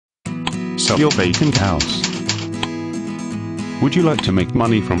sell your vacant house? Would you like to make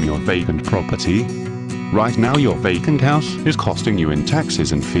money from your vacant property? Right now your vacant house is costing you in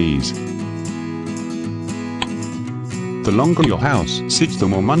taxes and fees. The longer your house sits, the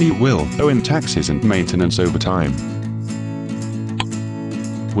more money you will owe in taxes and maintenance over time.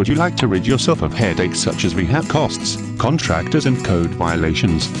 Would you like to rid yourself of headaches such as rehab costs, contractors and code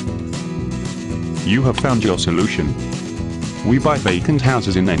violations? You have found your solution. We buy vacant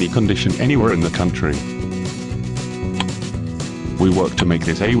houses in any condition anywhere in the country. We work to make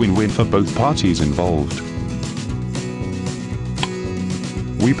this a win-win for both parties involved.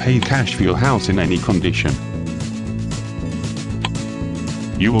 We pay cash for your house in any condition.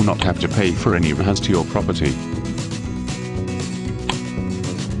 You will not have to pay for any repairs to your property.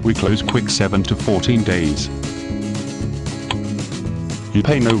 We close quick 7 to 14 days. You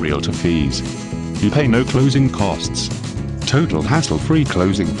pay no realtor fees. You pay no closing costs. Total hassle-free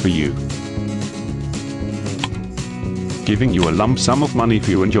closing for you. Giving you a lump sum of money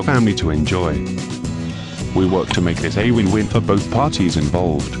for you and your family to enjoy. We work to make this a win-win for both parties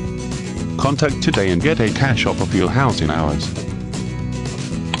involved. Contact today and get a cash offer for your house in hours.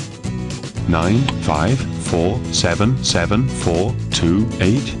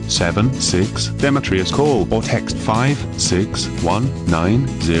 95477428876. Demetrius, call or text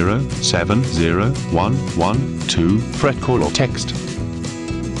 56190701112. Fret, call or text.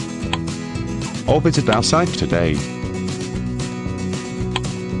 Or visit our site today.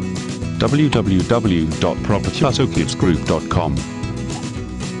 www.propertyassociatesgroup.com.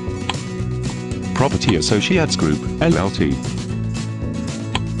 Property Associates Group, LLC.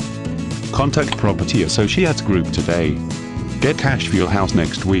 Contact Property Associates Group today. Get cash for your house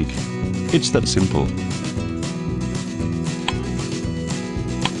next week. It's that simple.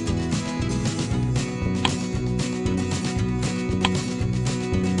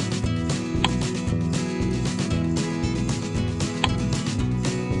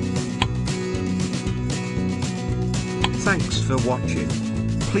 Thanks for watching.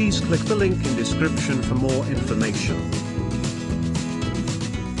 Please click the link in description for more information.